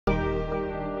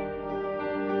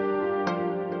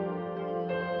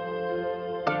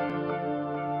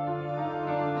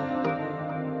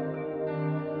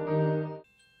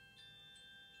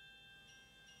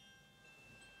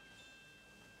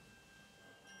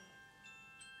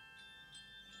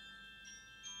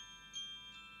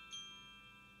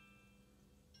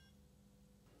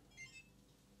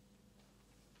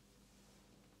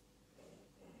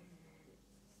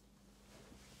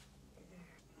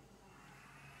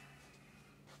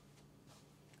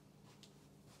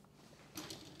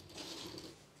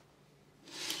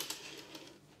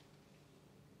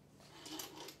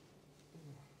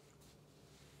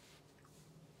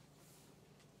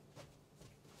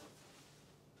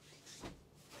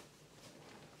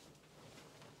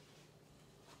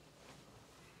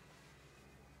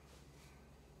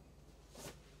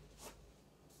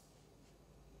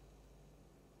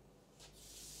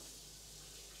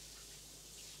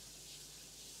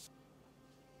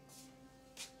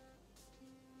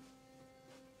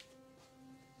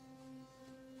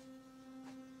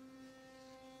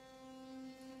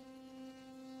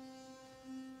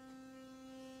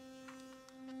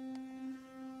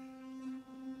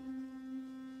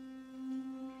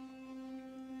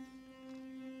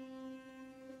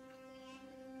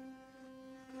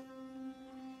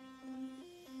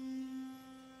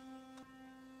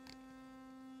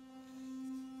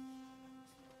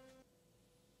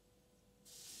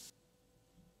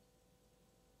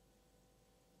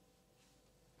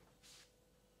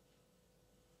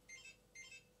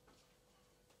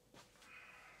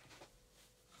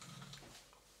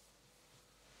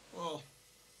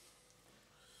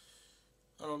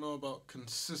don't know about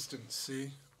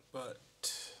consistency, but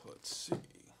let's see.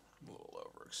 I'm a little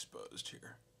overexposed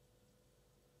here.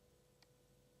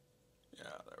 Yeah,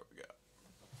 there we go.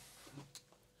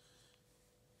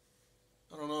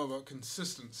 I don't know about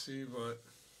consistency, but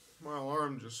my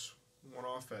alarm just went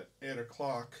off at 8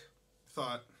 o'clock.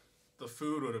 Thought the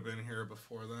food would have been here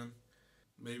before then.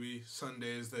 Maybe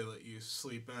Sundays they let you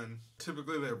sleep in.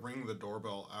 Typically they ring the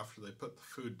doorbell after they put the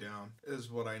food down,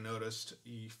 is what I noticed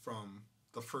from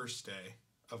the first day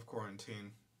of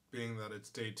quarantine. Being that it's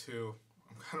day 2,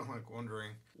 I'm kind of like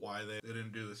wondering why they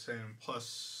didn't do the same.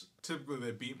 Plus, typically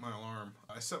they beat my alarm.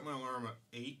 I set my alarm at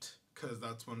 8 because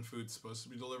that's when food's supposed to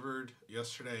be delivered.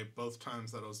 Yesterday, both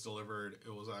times that it was delivered,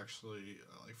 it was actually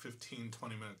like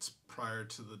 15-20 minutes prior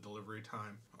to the delivery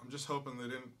time. I'm just hoping they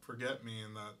didn't forget me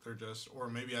and that they're just, or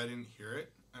maybe I didn't hear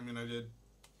it. I mean, I did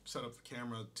set up the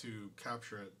camera to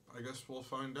capture it. I guess we'll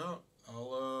find out.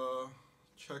 I'll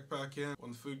check back in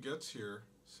when the food gets here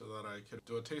so that I can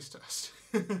do a taste test.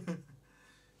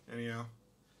 Anyhow,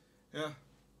 yeah,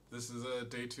 this is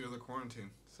day 2 of the quarantine,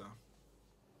 so.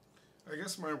 I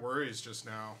guess my worries just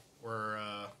now were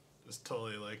just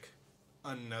totally like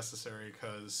unnecessary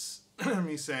because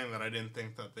me saying that I didn't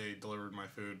think that they delivered my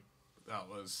food, that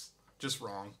was just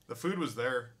wrong. The food was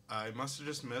there. I must have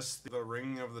just missed the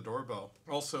ringing of the doorbell.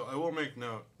 Also, I will make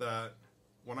note that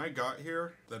when I got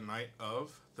here the night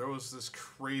of, there was this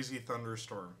crazy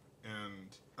thunderstorm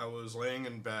and I was laying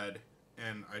in bed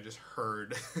and I just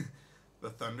heard the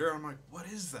thunder. I'm like, what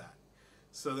is that?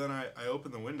 So then I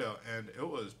opened the window and it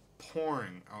was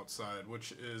pouring outside,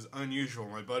 which is unusual.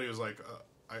 My buddy was like,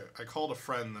 I called a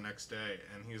friend the next day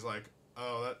and he's like,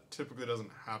 oh, that typically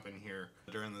doesn't happen here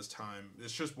during this time.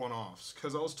 It's just one-offs.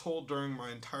 Because I was told during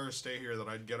my entire stay here that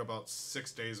I'd get about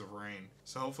 6 days of rain.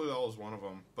 So hopefully that was one of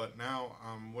them. But now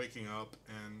I'm waking up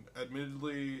and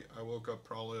admittedly I woke up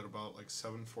probably at about like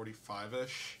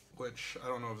 7:45-ish. Which I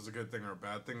don't know if it's a good thing or a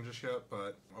bad thing just yet,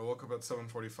 but I woke up at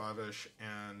 7:45-ish,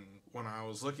 and when I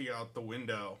was looking out the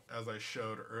window, as I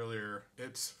showed earlier,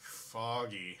 it's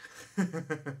foggy.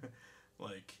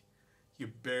 Like, you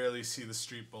barely see the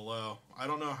street below. I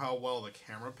don't know how well the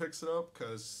camera picks it up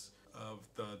because of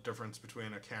the difference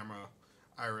between a camera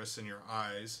iris in your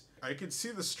eyes. I could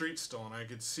see the street still, and I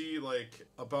could see like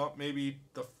about maybe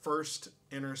the first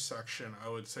intersection, I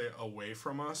would say, away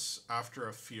from us after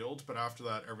a field, but after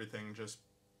that everything just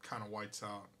kind of whites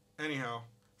out. Anyhow,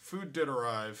 food did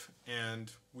arrive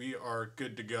and we are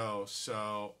good to go,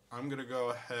 so I'm gonna go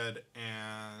ahead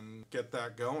and get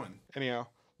that going. Anyhow,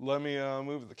 let me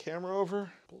move the camera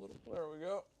over a little. There we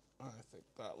go. I think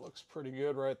that looks pretty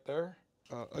good right there.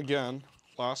 Again,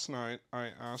 last night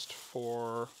I asked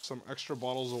for some extra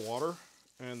bottles of water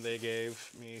and they gave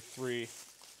me 3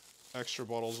 extra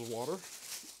bottles of water.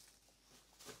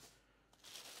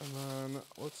 And then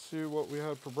let's see what we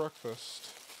had for breakfast.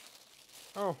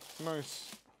 Oh,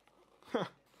 nice.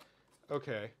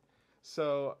 Okay,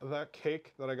 so that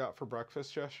cake that I got for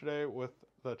breakfast yesterday with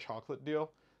the chocolate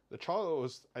deal, the chocolate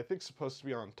was, I think, supposed to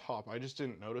be on top. I just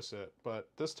didn't notice it. But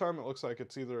this time it looks like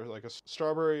it's either like a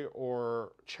strawberry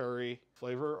or cherry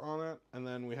flavor on it. And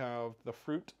then we have the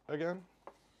fruit again.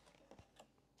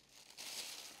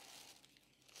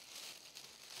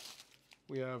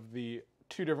 We have the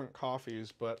 2 different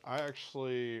coffees, but I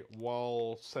actually,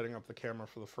 while setting up the camera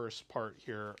for the first part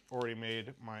here, already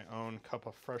made my own cup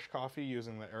of fresh coffee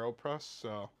using the AeroPress.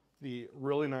 So the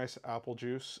really nice apple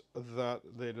juice that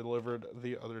they delivered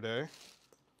the other day.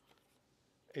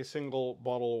 A single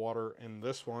bottle of water in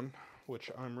this one, which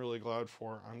I'm really glad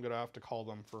for. I'm gonna have to call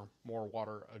them for more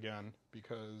water again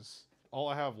because all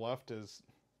I have left is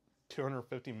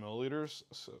 250 milliliters.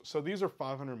 So these are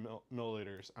 500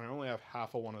 milliliters, and I only have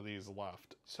half of one of these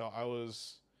left. So I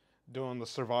was doing the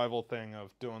survival thing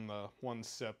of doing the 1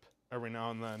 sip every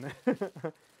now and then,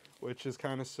 which is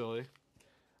kind of silly.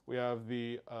 We have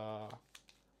the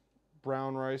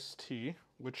brown rice tea,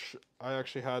 which I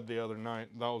actually had the other night.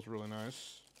 That was really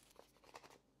nice.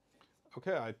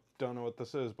 Okay, I don't know what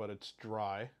this is, but it's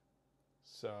dry.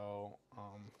 So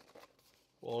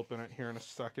we'll open it here in a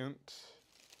second.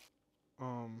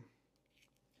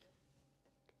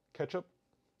 Ketchup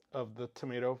of the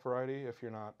tomato variety, if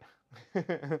you're not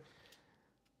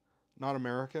not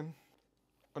American.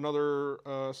 Another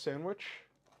sandwich.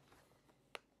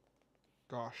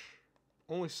 Gosh,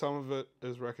 only some of it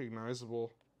is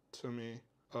recognizable to me,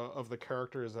 of the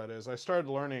characters, that is. I started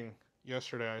learning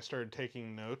yesterday. I started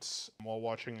taking notes while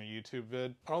watching a YouTube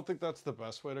vid. I don't think that's the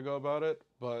best way to go about it,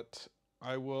 but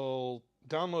I will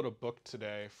download a book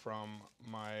today from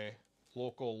my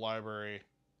local library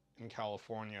in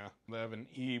California. They have an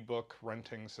e-book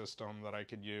renting system that I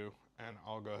could use, and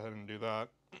I'll go ahead and do that.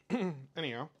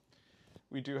 Anyhow,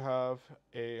 we do have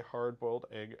a hard-boiled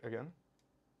egg again.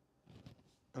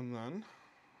 And then,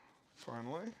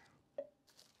 finally,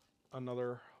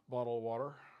 another bottle of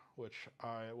water, which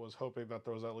I was hoping that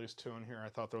there was at least 2 in here. I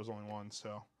thought there was only 1,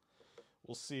 so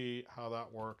we'll see how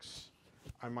that works.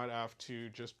 I might have to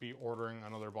just be ordering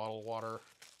another bottle of water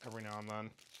every now and then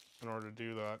in order to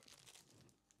do that.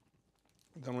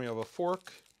 Then we have a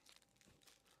fork,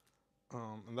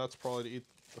 and that's probably to eat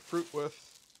the fruit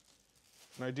with.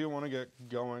 And I do want to get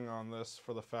going on this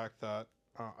for the fact that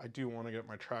I do want to get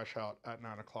my trash out at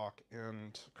 9 o'clock,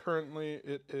 and currently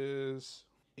it is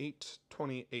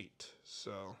 8:28,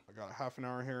 so I got a half an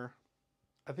hour here.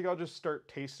 I think I'll just start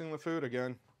tasting the food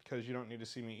again, because you don't need to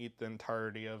see me eat the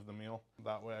entirety of the meal.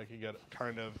 That way I could get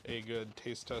kind of a good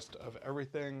taste test of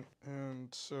everything.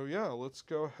 And so yeah, let's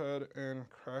go ahead and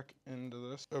crack into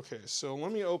this. Okay, so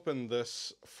let me open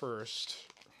this first.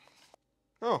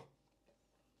 Oh,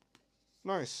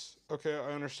 nice. Okay,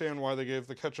 I understand why they gave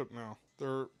the ketchup now.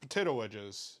 They're potato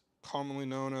wedges, commonly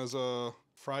known as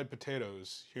fried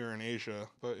potatoes here in Asia.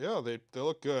 But yeah, they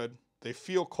look good. They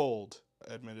feel cold,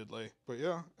 admittedly. But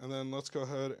yeah, and then let's go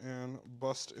ahead and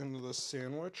bust into this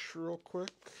sandwich real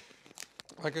quick.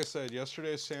 Like I said,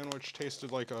 yesterday's sandwich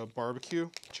tasted like a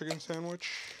barbecue chicken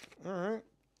sandwich. All right,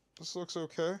 this looks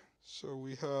okay. So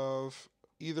we have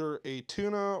either a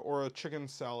tuna or a chicken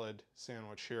salad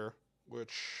sandwich here,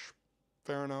 which,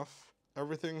 fair enough.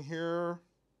 Everything here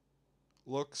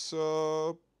looks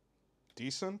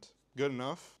decent, good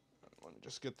enough. Let me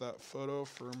just get that photo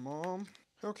for Mom.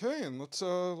 Okay, and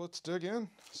let's dig in.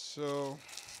 So,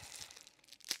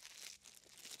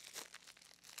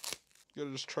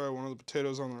 gotta just try one of the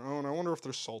potatoes on their own. I wonder if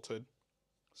they're salted.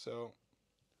 So,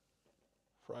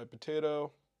 fried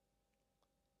potato,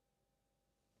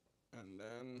 and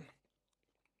then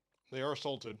they are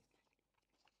salted.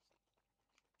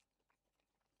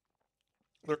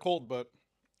 They're cold, but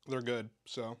they're good.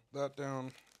 So that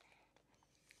down.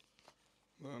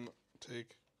 Then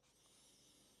take.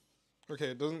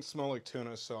 Okay, it doesn't smell like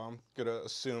tuna, so I'm gonna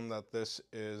assume that this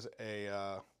is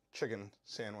a chicken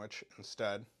sandwich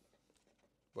instead.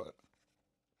 But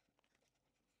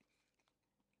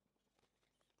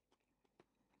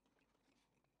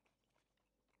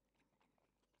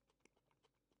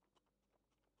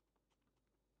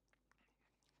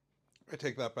I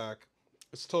take that back.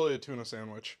 It's totally a tuna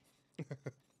sandwich.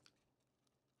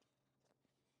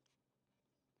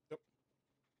 Yep.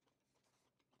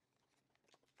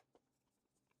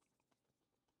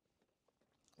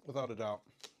 Without a doubt.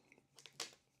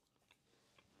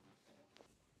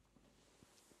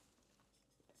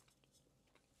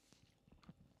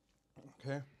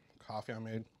 Okay, coffee I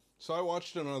made. So I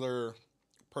watched another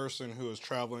person who was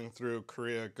traveling through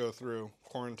Korea go through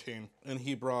quarantine, and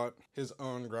he brought his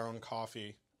own ground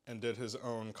coffee and did his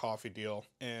own coffee deal.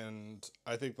 And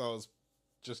I think that was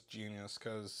just genius,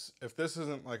 because if this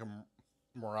isn't like a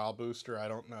morale booster, I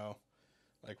don't know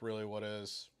like really what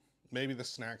is. Maybe the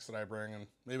snacks that I bring, and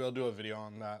maybe I'll do a video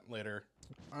on that later.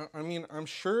 I mean, I'm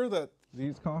sure that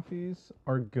these coffees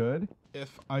are good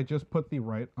if I just put the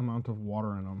right amount of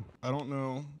water in them. I don't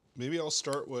know. Maybe I'll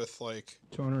start with like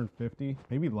 250,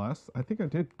 maybe less. I think I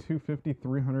did 250,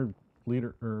 300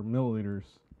 milliliters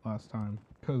last time,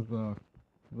 because the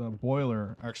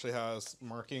boiler actually has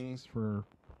markings for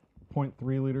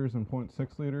 0.3 liters and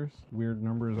 0.6 liters. Weird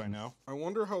numbers, I know. I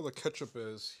wonder how the ketchup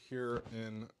is here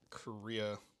in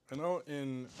Korea. I know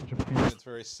in Japan it's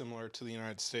very similar to the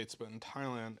United States, but in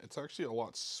Thailand it's actually a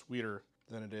lot sweeter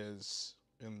than it is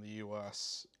in the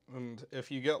US. And if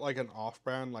you get like an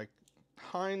off-brand, like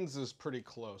Heinz is pretty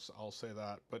close, I'll say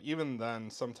that. But even then,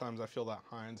 sometimes I feel that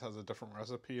Heinz has a different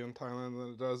recipe in Thailand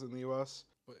than it does in the US.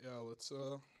 But yeah, let's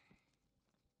all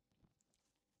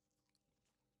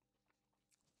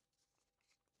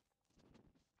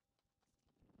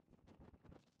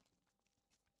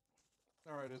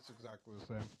right, it's exactly the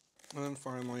same. And then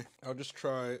finally, I'll just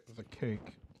try the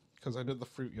cake, because I did the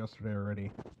fruit yesterday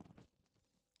already.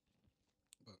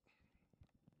 But,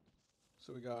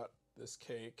 so we got this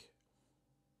cake.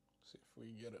 See if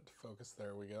we get it to focus.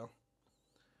 There we go.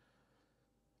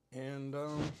 And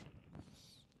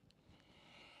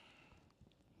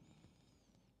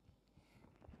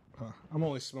I'm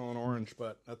only smelling orange,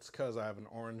 but that's because I have an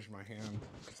orange in my hand.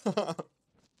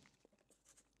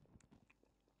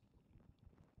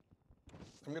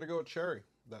 I'm gonna go with cherry.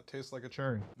 That tastes like a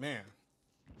cherry. Man,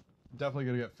 definitely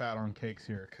gonna get fat on cakes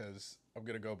here, because I'm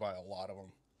gonna go buy a lot of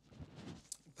them.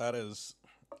 That is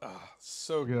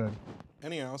so good.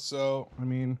 Anyhow, so I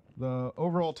mean, the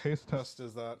overall taste test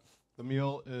is that The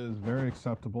meal is very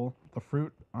acceptable. The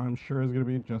fruit, I'm sure, is going to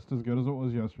be just as good as it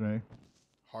was yesterday.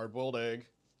 Hard-boiled egg,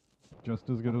 just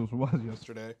as good as it was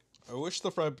yesterday. I wish the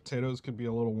fried potatoes could be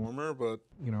a little warmer, but,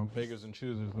 you know, beggars and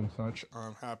choosers and such.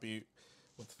 I'm happy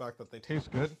with the fact that they taste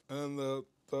good. And the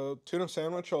tuna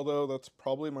sandwich, although that's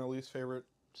probably my least favorite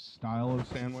style of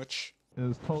sandwich,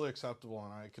 is totally acceptable,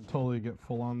 and I can totally get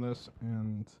full on this.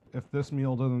 And if this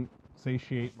meal doesn't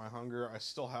satiate my hunger, I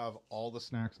still have all the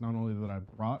snacks, not only that I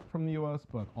brought from the US,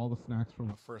 but all the snacks from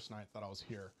the first night that I was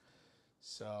here.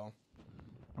 So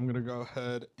I'm gonna go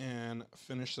ahead and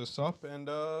finish this up, and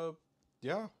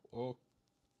yeah, we'll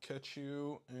catch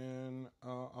you in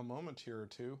a moment here or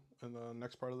two in the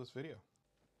next part of this video.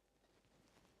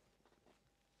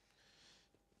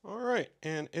 All right,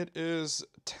 and it is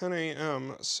 10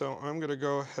 a.m., so I'm going to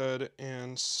go ahead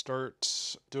and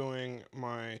start doing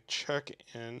my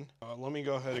check-in. Let me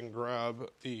go ahead and grab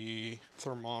the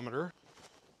thermometer.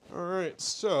 All right,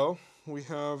 so we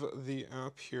have the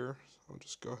app here. I'll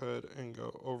just go ahead and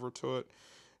go over to it.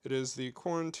 It is the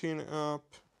quarantine app,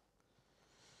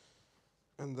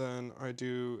 and then I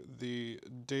do the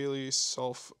daily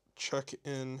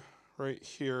self-check-in right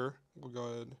here. We'll go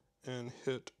ahead and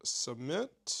hit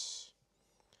submit,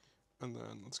 and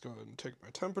then let's go ahead and take my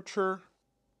temperature.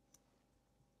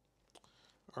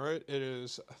 All right, it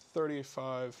is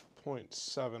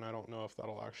 35.7. I don't know if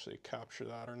that'll actually capture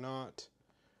that or not,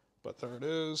 but there it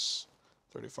is,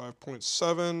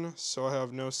 35.7. So I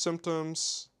have no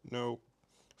symptoms, no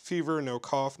fever, no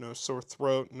cough, no sore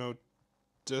throat, no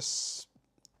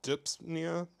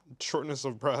dyspnea, shortness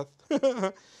of breath.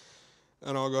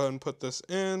 And I'll go ahead and put this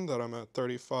in that I'm at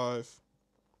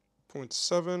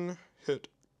 35.7, hit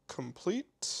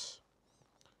complete,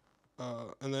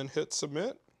 and then hit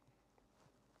submit.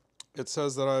 It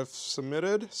says that I've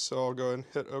submitted, so I'll go ahead and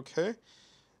hit OK.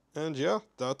 And yeah,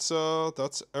 that's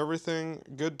everything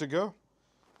good to go.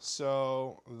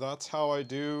 So that's how I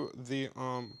do the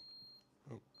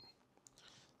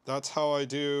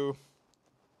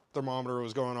thermometer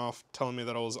was going off, telling me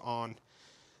that I was on.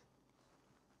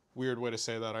 Weird way to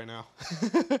say that, I know.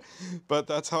 But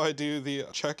that's how I do the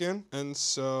check-in. And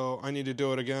so I need to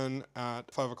do it again at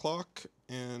 5 o'clock.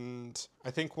 And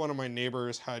I think one of my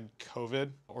neighbors had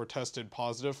COVID or tested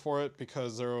positive for it,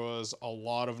 because there was a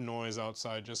lot of noise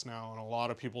outside just now and a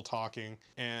lot of people talking.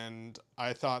 And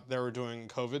I thought they were doing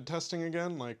COVID testing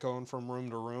again, like going from room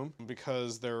to room,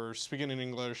 because they were speaking in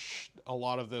English. A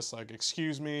lot of this, like,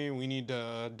 excuse me, we need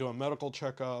to do a medical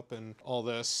checkup and all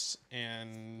this.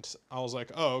 And I was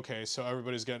like, oh, okay, so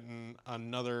everybody's getting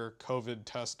another COVID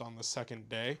test on the second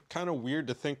day. Kind of weird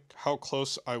to think how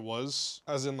close I was,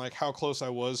 as in like how close I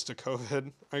was to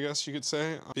COVID, I guess you could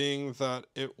say, being that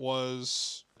it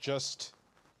was just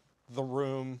the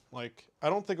room, like, I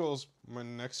don't think it was my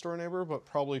next door neighbor, but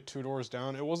probably 2 doors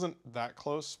down. It wasn't that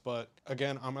close, but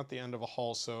again, I'm at the end of a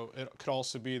hall, so it could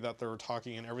also be that they were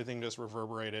talking and everything just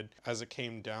reverberated as it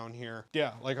came down here.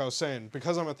 Yeah, like I was saying,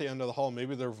 because I'm at the end of the hall,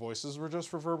 maybe their voices were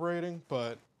just reverberating,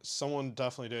 but someone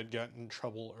definitely did get in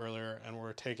trouble earlier and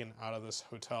were taken out of this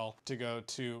hotel to go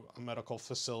to a medical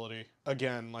facility.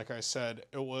 Again, like I said,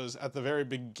 it was at the very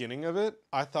beginning of it.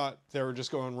 I thought they were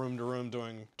just going room to room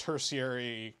doing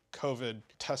tertiary COVID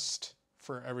test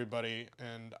for everybody,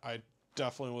 and I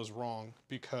definitely was wrong,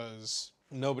 because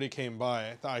nobody came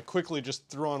by. I quickly just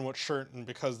threw on what shirt, and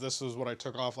because this was what I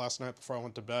took off last night before I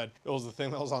went to bed, it was the thing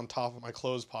that was on top of my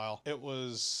clothes pile. It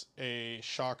was a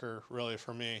shocker, really,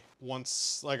 for me.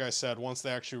 Once, like I said, once they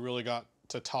actually really got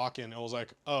to talking, it was like,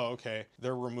 oh, okay,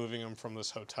 they're removing him from this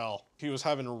hotel. He was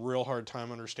having a real hard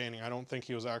time understanding. I don't think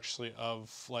he was actually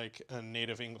of like a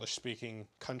native English speaking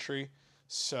country.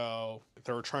 So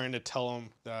they were trying to tell him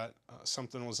that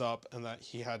something was up and that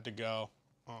he had to go.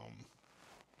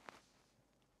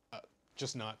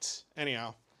 Just nuts.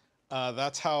 Anyhow,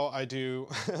 that's how I do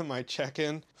my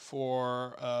check-in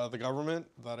for the government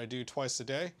that I do twice a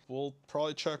day. We'll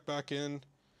probably check back in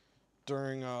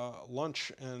during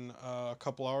lunch in a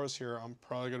couple hours here. I'm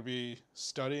probably going to be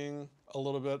studying a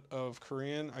little bit of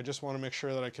Korean. I just want to make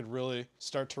sure that I could really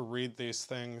start to read these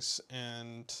things,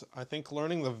 and I think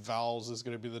learning the vowels is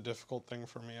going to be the difficult thing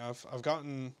for me. I've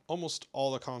gotten almost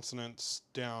all the consonants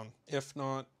down, if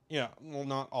not, yeah, well,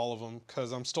 not all of them,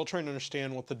 because I'm still trying to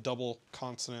understand what the double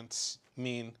consonants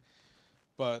mean,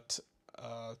 but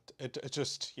it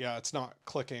just, yeah, it's not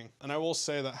clicking. And I will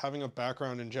say that having a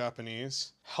background in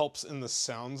Japanese helps in the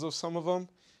sounds of some of them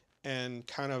and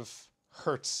kind of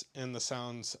hurts in the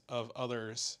sounds of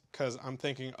others, because I'm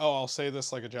thinking, oh, I'll say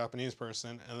this like a Japanese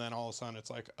person, and then all of a sudden it's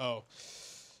like, oh,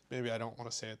 maybe I don't want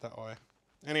to say it that way.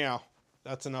 Anyhow,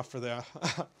 that's enough for that.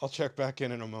 I'll check back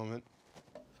in a moment.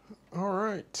 All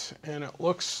right, and it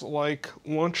looks like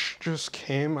lunch just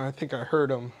came. I think I heard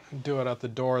them do it at the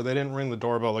door. They didn't ring the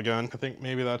doorbell again. I think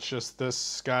maybe that's just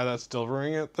this guy that's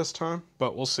delivering it this time,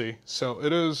 but we'll see. So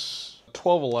it is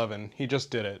 12:11. He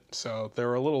just did it, so they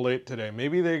were a little late today.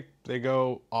 Maybe they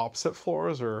go opposite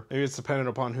floors, or maybe it's dependent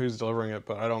upon who's delivering it,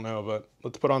 but I don't know. But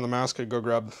let's put on the mask and go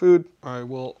grab the food. I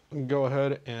will go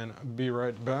ahead and be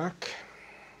right back.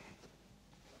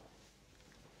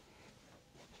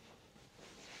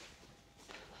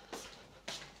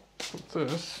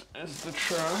 This is the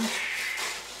trash,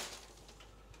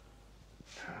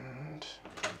 and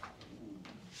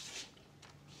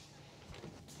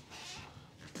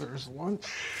there's lunch.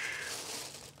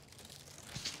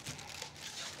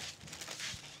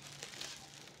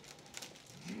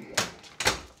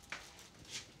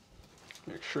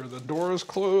 Make sure the door is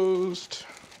closed.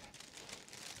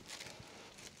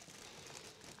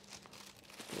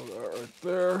 Throw that right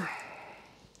there.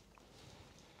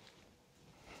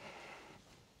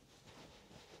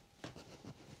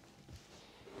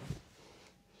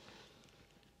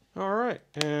 All right,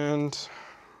 and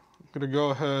I'm gonna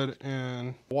go ahead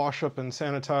and wash up and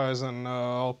sanitize, and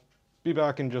I'll be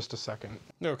back in just a second.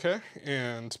 Okay,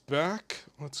 and back.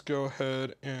 Let's go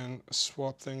ahead and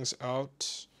swap things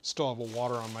out. Still have a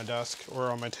water on my desk or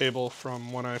on my table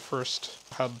from when I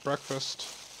first had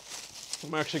breakfast.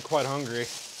 I'm actually quite hungry.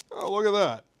 Oh, look at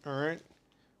that. All right,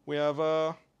 we have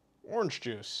orange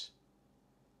juice.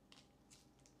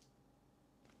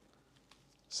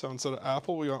 So instead of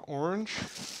apple, we got orange,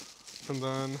 and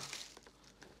then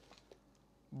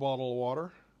bottle of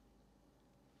water.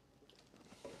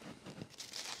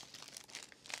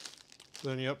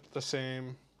 Then, yep, the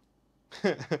same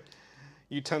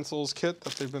utensils kit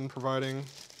that they've been providing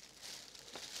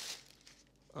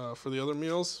for the other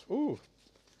meals. Ooh,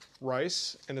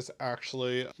 rice, and it's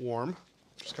actually warm,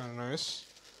 which is kind of nice.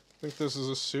 I think this is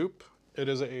a soup. It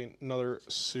is another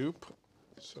soup,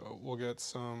 so we'll get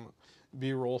some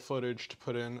B-roll footage to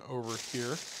put in over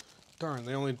here. Darn,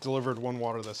 they only delivered one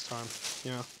water this time.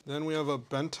 Yeah. Then we have a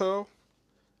bento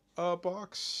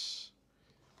box.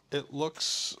 It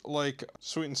looks like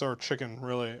sweet and sour chicken,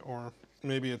 really, or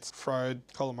maybe it's fried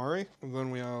calamari. And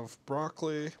then we have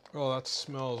broccoli. Oh, that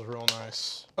smells real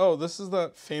nice. Oh, this is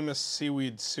that famous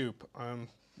seaweed soup. I'm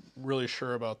really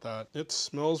sure about that. It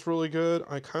smells really good.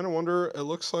 I kind of wonder, it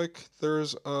looks like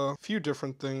there's a few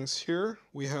different things here.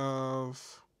 We have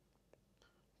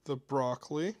the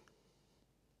broccoli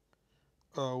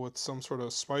with some sort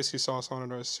of spicy sauce on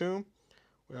it, I assume.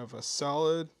 We have a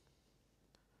salad,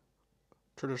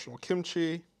 traditional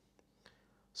kimchi,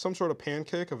 some sort of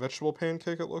pancake, a vegetable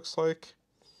pancake it looks like.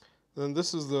 Then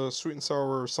this is the sweet and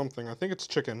sour something. I think it's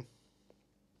chicken.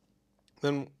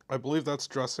 Then I believe that's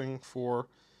dressing for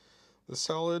the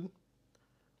salad.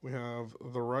 We have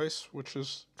the rice, which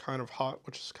is kind of hot,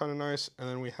 which is kind of nice. And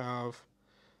then we have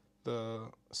the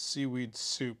seaweed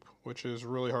soup, which is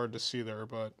really hard to see there,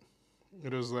 but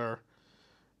it is there.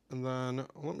 And then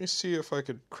let me see if I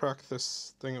could crack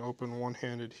this thing open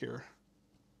one-handed here.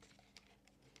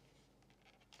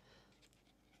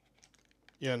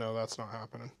 Yeah, no, that's not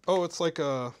happening. Oh, it's like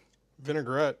a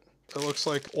vinaigrette. It looks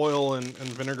like oil and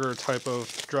vinegar type of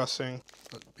dressing,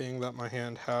 but being that my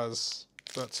hand has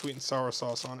that sweet and sour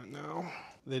sauce on it now.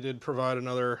 They did provide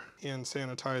another hand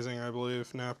sanitizing, I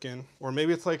believe, napkin. Or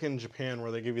maybe it's like in Japan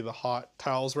where they give you the hot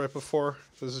towels right before.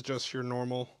 This is just your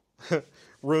normal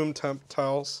room temp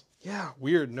towels. Yeah,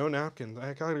 weird, no napkins.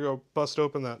 I gotta go bust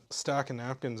open that stack of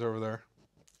napkins over there.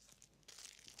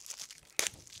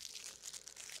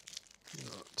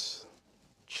 Got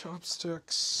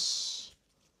chopsticks.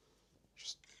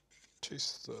 Just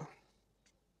taste the...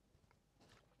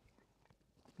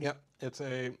 Yep, it's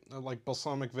a like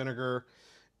balsamic vinegar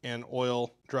and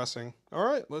oil dressing. All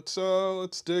right, let's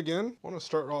dig in. I want to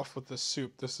start off with this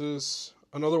soup. This is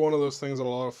another one of those things that a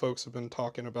lot of folks have been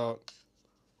talking about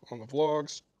on the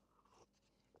vlogs.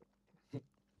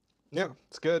 Yeah,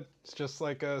 it's good. It's just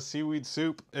like a seaweed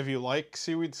soup. If you like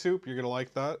seaweed soup, you're gonna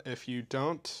like that. If you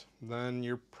don't, then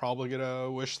you're probably gonna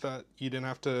wish that you didn't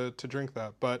have to drink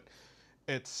that. But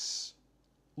it's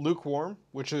lukewarm,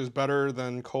 which is better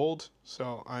than cold.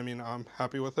 So, I mean, I'm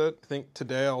happy with it. I think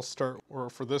today I'll start, or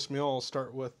for this meal, I'll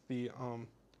start with the, I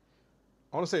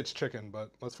want to say it's chicken, but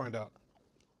let's find out.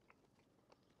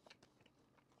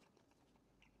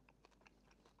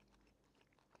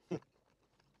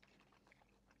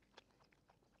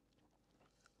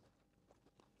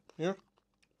 Yeah,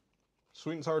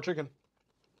 sweet and sour chicken.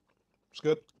 It's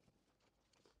good.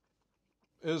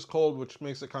 It is cold, which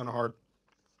makes it kind of hard.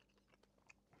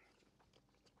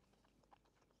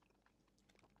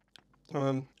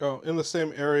 Oh, in the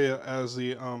same area as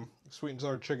the sweet and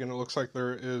sour chicken, it looks like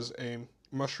there is a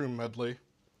mushroom medley.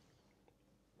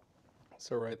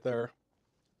 So right there.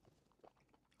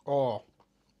 Oh,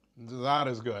 that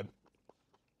is good.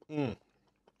 Mm.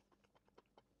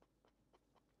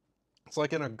 It's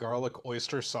like in a garlic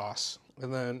oyster sauce.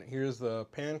 And then here's the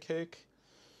pancake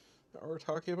that we're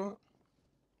talking about.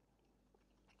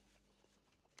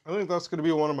 I think that's going to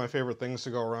be one of my favorite things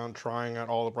to go around trying at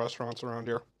all the restaurants around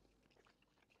here.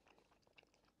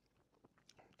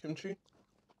 Kimchi.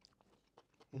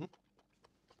 Mm-hmm.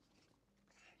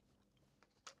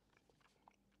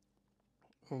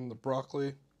 And the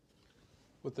broccoli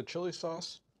with the chili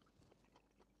sauce.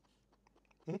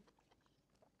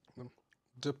 Mm-hmm.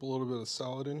 Dip a little bit of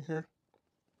salad in here.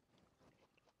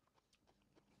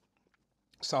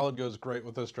 Salad goes great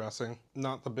with this dressing.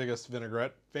 Not the biggest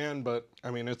vinaigrette fan, but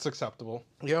I mean, it's acceptable.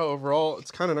 Yeah, overall,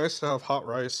 it's kind of nice to have hot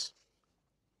rice.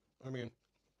 I mean,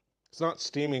 it's not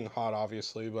steaming hot,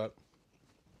 obviously, but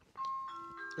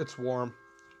it's warm.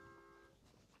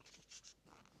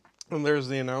 And there's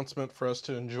the announcement for us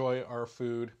to enjoy our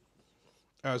food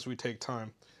as we take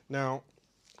time. Now,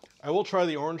 I will try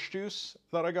the orange juice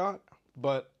that I got,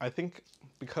 but I think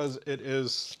because it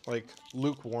is like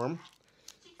lukewarm,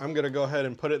 I'm gonna go ahead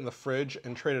and put it in the fridge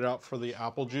and trade it out for the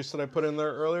apple juice that I put in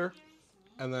there earlier.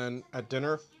 And then at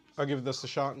dinner, I'll give this a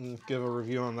shot and give a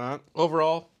review on that.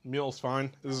 Overall, meal's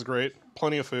fine. This is great.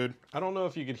 Plenty of food. I don't know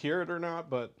if you could hear it or not,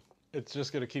 but it's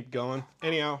just gonna keep going.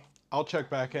 Anyhow, I'll check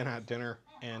back in at dinner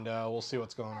and we'll see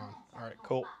what's going on. All right,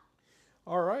 cool.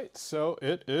 All right, so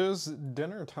it is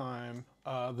dinner time.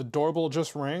 The doorbell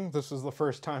just rang. This is the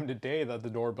first time today that the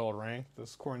doorbell rang.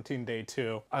 This is quarantine day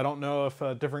 2. I don't know if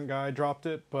a different guy dropped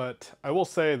it, but I will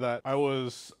say that I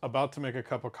was about to make a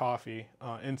cup of coffee,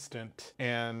 instant,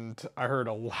 and I heard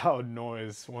a loud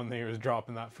noise when they was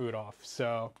dropping that food off.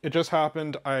 So it just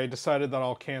happened. I decided that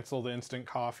I'll cancel the instant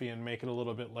coffee and make it a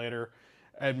little bit later.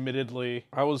 Admittedly,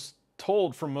 I was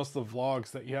told from most of the vlogs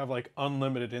that you have like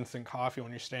unlimited instant coffee when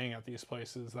you're staying at these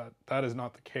places. That is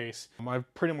not the case.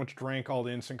 I've pretty much drank all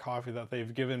the instant coffee that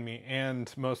they've given me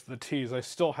and most of the teas. I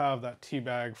still have that tea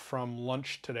bag from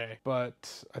lunch today,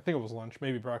 but I think it was lunch,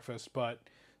 maybe breakfast, but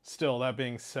still, that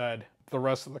being said, the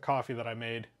rest of the coffee that I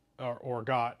made or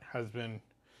got has been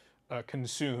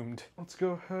consumed. Let's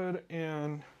go ahead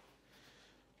and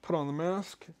put on the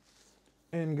mask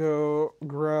and go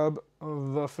grab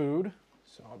the food.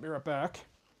 So I'll be right back.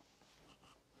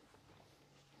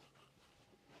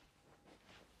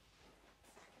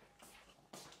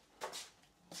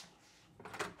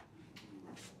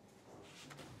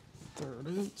 There it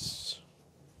is.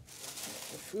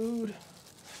 The food.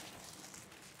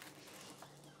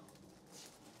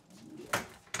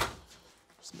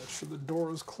 Just make sure the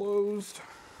door is closed.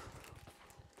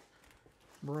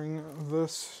 Bring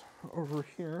this over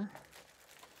here.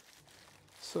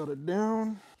 Set it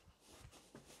down.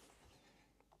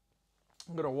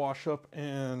 I'm gonna wash up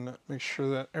and make sure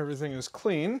that everything is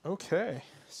clean. Okay,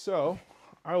 so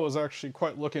I was actually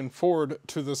quite looking forward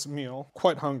to this meal.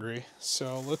 Quite hungry,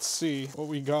 so let's see what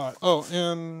we got. Oh,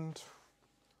 and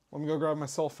let me go grab my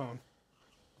cell phone.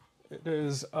 It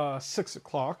is 6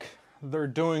 o'clock. They're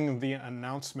doing the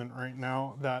announcement right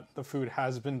now that the food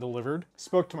has been delivered.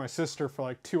 Spoke to my sister for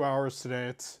like 2 hours today.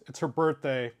 It's her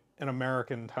birthday in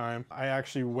American time. I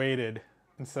actually waited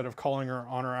instead of calling her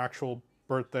on her actual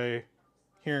birthday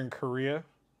here in Korea,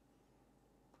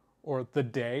 or the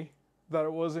day that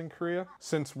it was in Korea.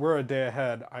 Since we're a day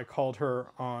ahead, I called her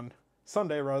on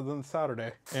Sunday rather than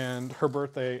Saturday, and her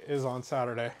birthday is on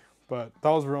Saturday. But that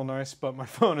was real nice, but my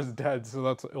phone is dead, so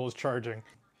it was charging.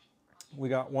 We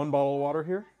got 1 bottle of water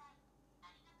here,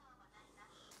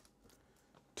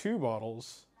 2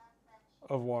 bottles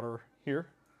of water here.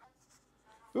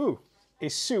 Ooh, a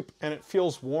soup, and it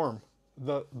feels warm.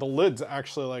 The lid's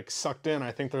actually like sucked in.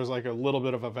 I think there's like a little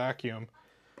bit of a vacuum.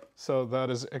 So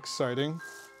that is exciting.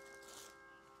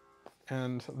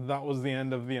 And that was the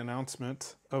end of the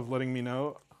announcement of letting me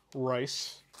know.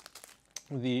 Rice.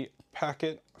 The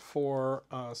packet for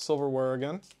silverware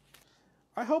again.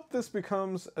 I hope this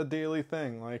becomes a daily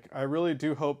thing. Like, I really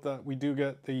do hope that we do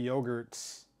get the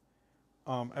yogurts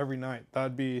every night.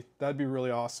 That'd be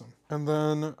really awesome. And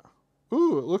then,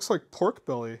 ooh, it looks like pork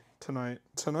belly tonight.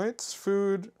 Tonight's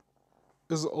food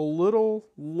is a little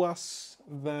less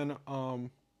than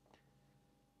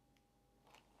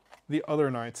the other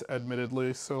nights,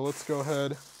 admittedly. So let's go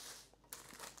ahead,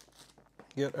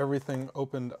 get everything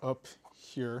opened up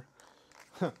here.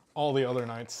 All the other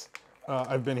nights.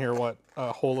 I've been here, what,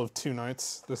 a whole of 2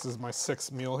 nights. This is my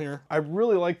 6th meal here. I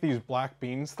really like these black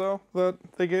beans, though, that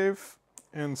they gave.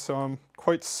 and so I'm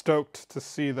quite stoked to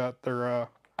see that they're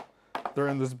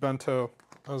in this bento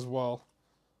as well.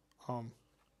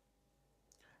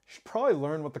 Should probably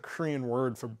learn what the Korean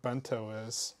word for bento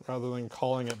is rather than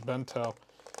calling it bento.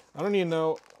 I don't even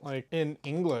know, like in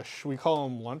English, we call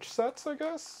them lunch sets, I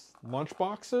guess? Lunch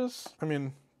boxes? I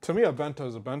mean, to me, a bento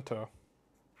is a bento.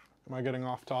 Am I getting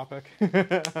off topic?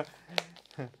 The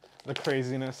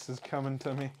craziness is coming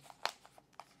to me.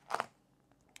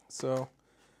 So,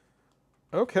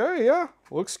 okay, yeah,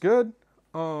 looks good.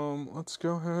 Let's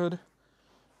go ahead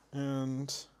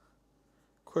and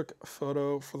quick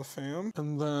photo for the fam,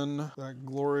 and then that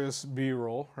glorious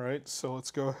B-roll, right? So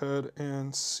let's go ahead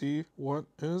and see what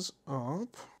is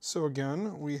up. So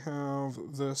again, we have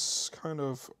this kind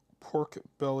of pork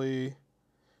belly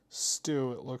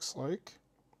stew, it looks like.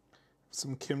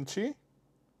 Some kimchi,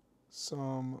 it's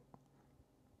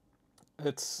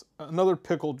another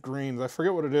pickled greens. I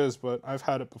forget what it is, but I've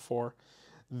had it before.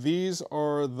 These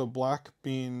are the black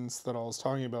beans that I was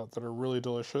talking about that are really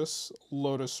delicious.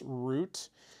 Lotus root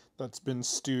that's been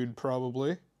stewed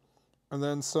probably. And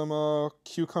then some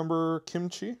cucumber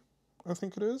kimchi, I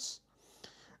think it is.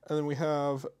 And then we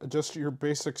have just your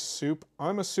basic soup.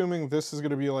 I'm assuming this is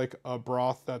going to be like a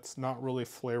broth that's not really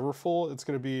flavorful. It's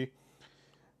going to be,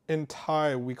 in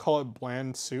Thai, we call it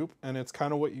bland soup, and it's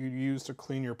kind of what you use to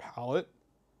clean your palate.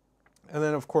 And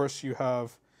then, of course, you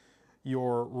have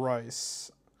your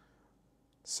rice.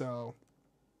 So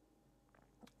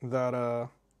that ought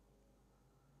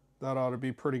to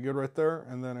be pretty good right there.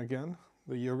 And then again,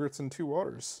 the yogurts and 2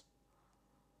 waters.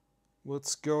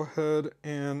 Let's go ahead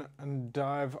and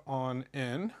dive on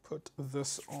in. Put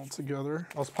this all together.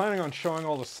 I was planning on showing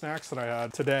all the snacks that I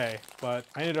had today, but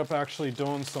I ended up actually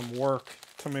doing some work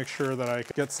to make sure that I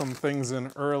could get some things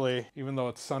in early, even though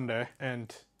it's Sunday.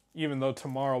 And even though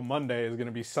tomorrow, Monday, is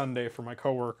gonna be Sunday for my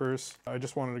coworkers, I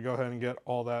just wanted to go ahead and get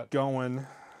all that going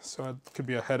so I could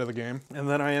be ahead of the game. And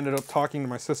then I ended up talking to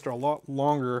my sister a lot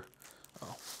longer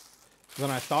than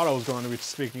I thought I was going to be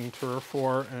speaking to her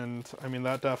for, and I mean,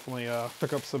 that definitely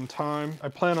took up some time. I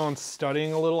plan on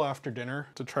studying a little after dinner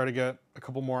to try to get a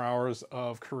couple more hours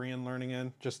of Korean learning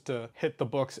in, just to hit the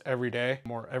books every day,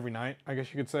 or every night, I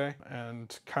guess you could say,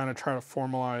 and kind of try to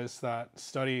formalize that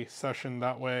study session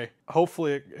that way.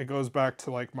 Hopefully it goes back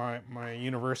to like my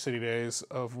university days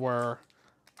of where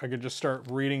I could just start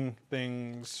reading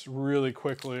things really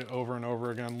quickly over and over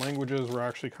again. Languages were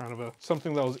actually kind of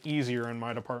something that was easier in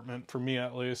my department, for me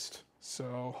at least.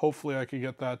 So hopefully I could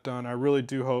get that done. I really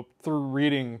do hope through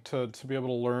reading to be able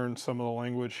to learn some of the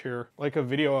language here. Like a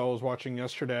video I was watching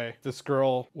yesterday, this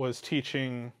girl was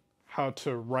teaching how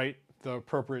to write the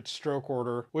appropriate stroke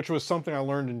order, which was something I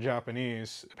learned in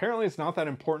Japanese. Apparently it's not that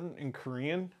important in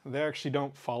Korean. They actually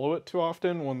don't follow it too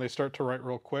often when they start to write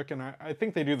real quick, and I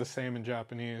think they do the same in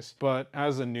Japanese. But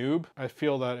as a noob, I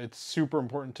feel that it's super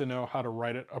important to know how to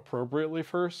write it appropriately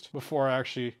first before I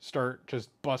actually start just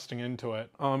busting into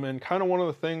it. And kind of one of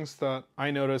the things that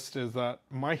I noticed is that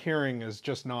my hearing is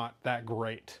just not that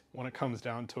great when it comes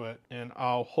down to it, and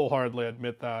I'll wholeheartedly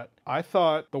admit that. I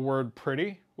thought the word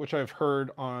pretty, which I've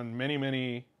heard on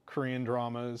many Korean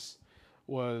dramas,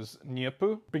 was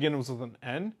nyepu, begins with an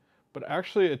N, but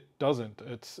actually it doesn't.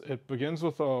 It begins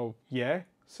with a ye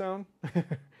sound.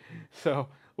 So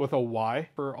with a Y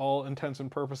for all intents and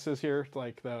purposes here,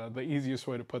 like the easiest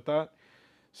way to put that.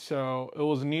 So it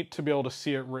was neat to be able to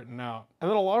see it written out. And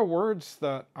then a lot of words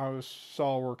that I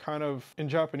saw were kind of, in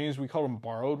Japanese, we call them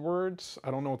borrowed words.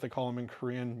 I don't know what they call them in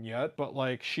Korean yet, but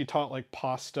like she taught like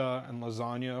pasta and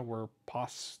lasagna were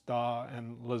pasta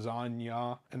and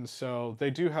lasagna. And so they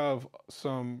do have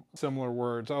some similar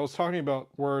words. I was talking about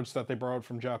words that they borrowed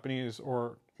from Japanese,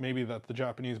 or maybe that the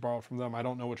Japanese borrowed from them. I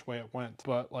don't know which way it went,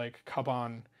 but like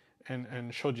kaban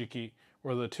and shojiki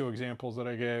were the 2 examples that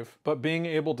I gave. But being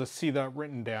able to see that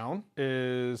written down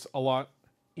is a lot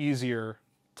easier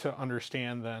to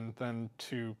understand than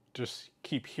to just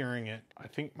keep hearing it. I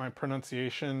think my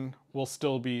pronunciation will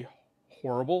still be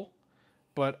horrible,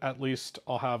 but at least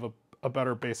I'll have a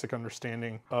better basic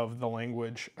understanding of the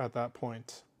language at that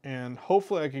point. And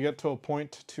hopefully I could get to a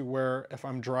point to where if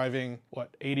I'm driving,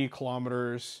 80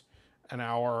 kilometers an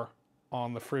hour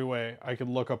on the freeway, I could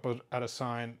look up at a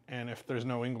sign, and if there's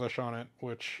no English on it,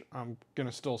 which I'm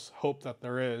gonna still hope that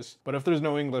there is, but if there's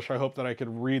no English, I hope that I could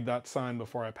read that sign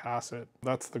before I pass it.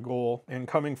 That's the goal. And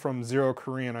coming from 0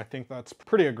 Korean, I think that's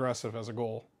pretty aggressive as a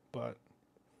goal, but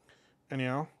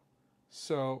anyhow.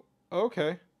 So,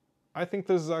 okay. I think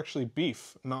this is actually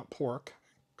beef, not pork.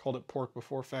 Called it pork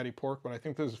before, fatty pork, but I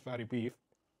think this is fatty beef.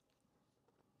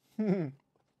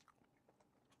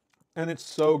 And it's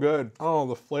so good. Oh,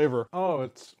 the flavor. Oh,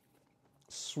 it's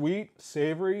Sweet,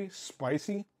 savory,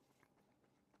 spicy.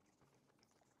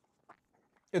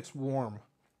 It's warm.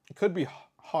 It could be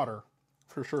hotter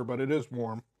for sure, but it is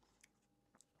warm.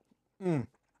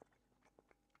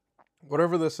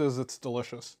 Whatever this is, it's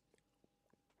delicious.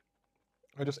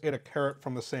 I just ate a carrot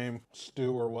from the same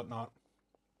stew or whatnot.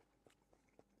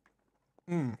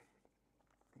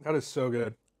 That is so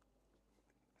good.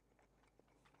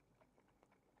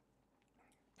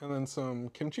 And then some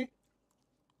kimchi.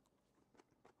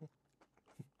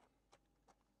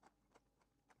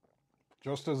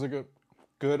 Just as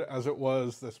good as it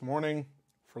was this morning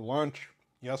for lunch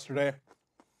yesterday.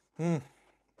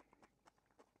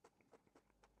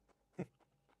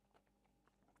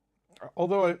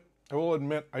 Although I will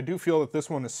admit, I do feel that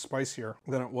this one is spicier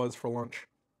than it was for lunch.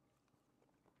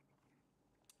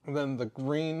 And then the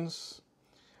greens,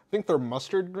 I think they're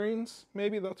mustard greens,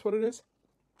 maybe that's what it is.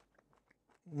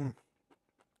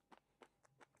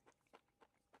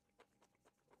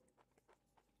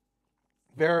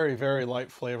 Very, very light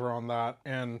flavor on that.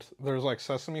 And there's like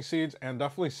sesame seeds and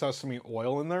definitely sesame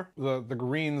oil in there. The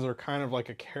greens are kind of like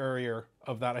a carrier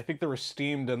of that. I think they were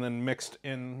steamed and then mixed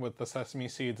in with the sesame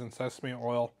seeds and sesame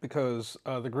oil because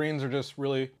the greens are just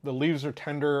really, the leaves are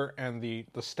tender and the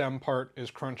stem part is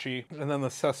crunchy. And then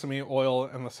the sesame oil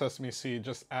and the sesame seed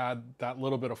just add that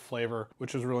little bit of flavor,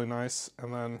 which is really nice.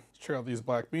 And then let's check out these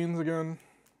black beans again.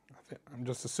 I'm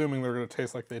just assuming they're gonna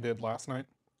taste like they did last night.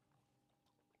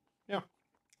 Yeah.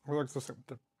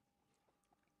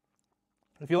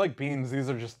 If you like beans, these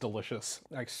are just delicious.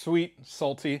 Like sweet,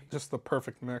 salty, just the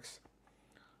perfect mix.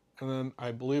 And then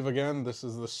I believe again, this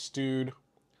is the stewed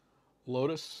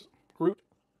lotus root.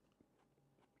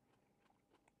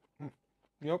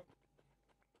 Yep.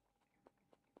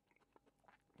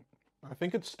 I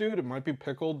think it's stewed, it might be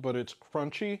pickled, but it's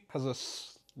crunchy, has a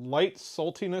slight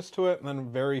saltiness to it, and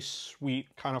then very sweet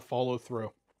kind of follow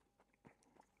through.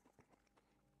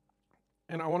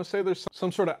 And I want to say there's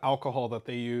some sort of alcohol that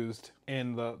they used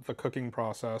in the cooking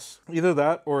process. Either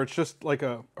that or it's just like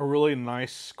a really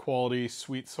nice quality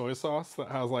sweet soy sauce that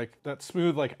has like that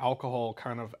smooth like alcohol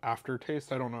kind of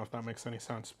aftertaste. I don't know if that makes any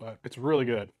sense, but it's really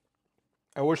good.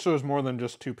 I wish there was more than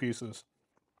just 2 pieces.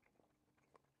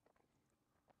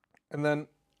 And then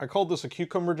I called this a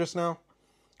cucumber just now,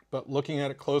 but looking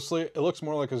at it closely, it looks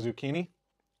more like a zucchini.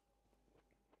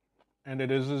 And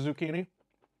it is a zucchini.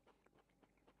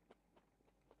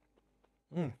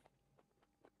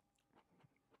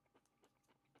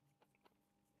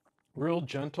 Real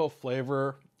gentle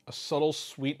flavor, a subtle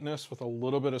sweetness with a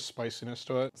little bit of spiciness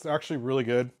to it. It's actually really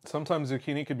good. Sometimes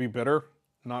zucchini could be bitter,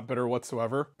 not bitter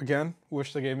whatsoever. Again,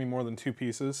 wish they gave me more than 2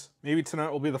 pieces. Maybe tonight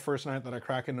will be the first night that I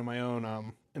crack into my own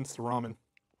Insta ramen.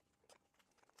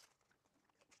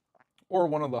 Or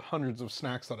one of the hundreds of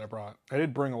snacks that I brought. I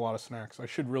did bring a lot of snacks. I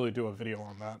should really do a video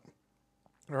on that.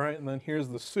 All right, and then here's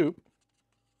the soup.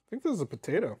 I think this is a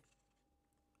potato.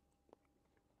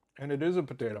 And it is a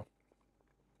potato.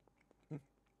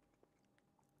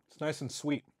 It's nice and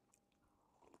sweet.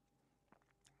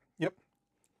 Yep.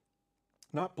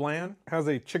 Not bland. Has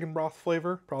a chicken broth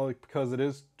flavor, probably because it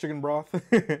is chicken broth.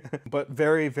 But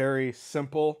very, very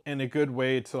simple and a good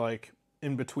way to like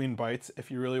in between bites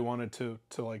if you really wanted to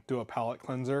like do a palate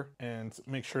cleanser and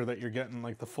make sure that you're getting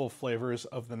like the full flavors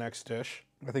of the next dish.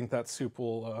 I think that soup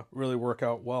will really work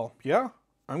out well. Yeah,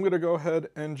 I'm gonna go ahead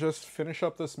and just finish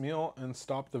up this meal and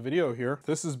stop the video here.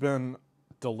 This has been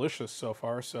delicious so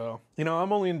far, so you know,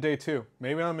 I'm only in day 2.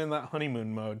 Maybe I'm in that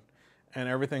honeymoon mode and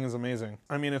everything is amazing.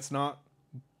 I mean, it's not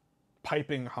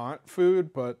piping hot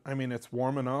food, but I mean, it's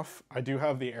warm enough. I do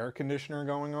have the air conditioner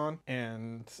going on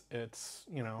and it's,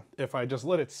 you know, if I just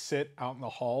let it sit out in the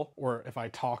hall or if I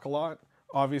talk a lot,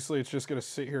 obviously it's just gonna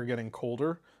sit here getting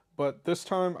colder. But this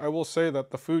time I will say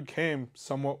that the food came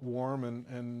somewhat warm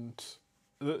and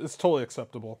it's totally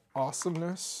acceptable.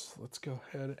 Awesomeness. Let's go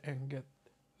ahead and get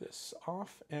this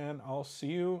off and I'll see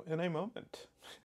you in a moment.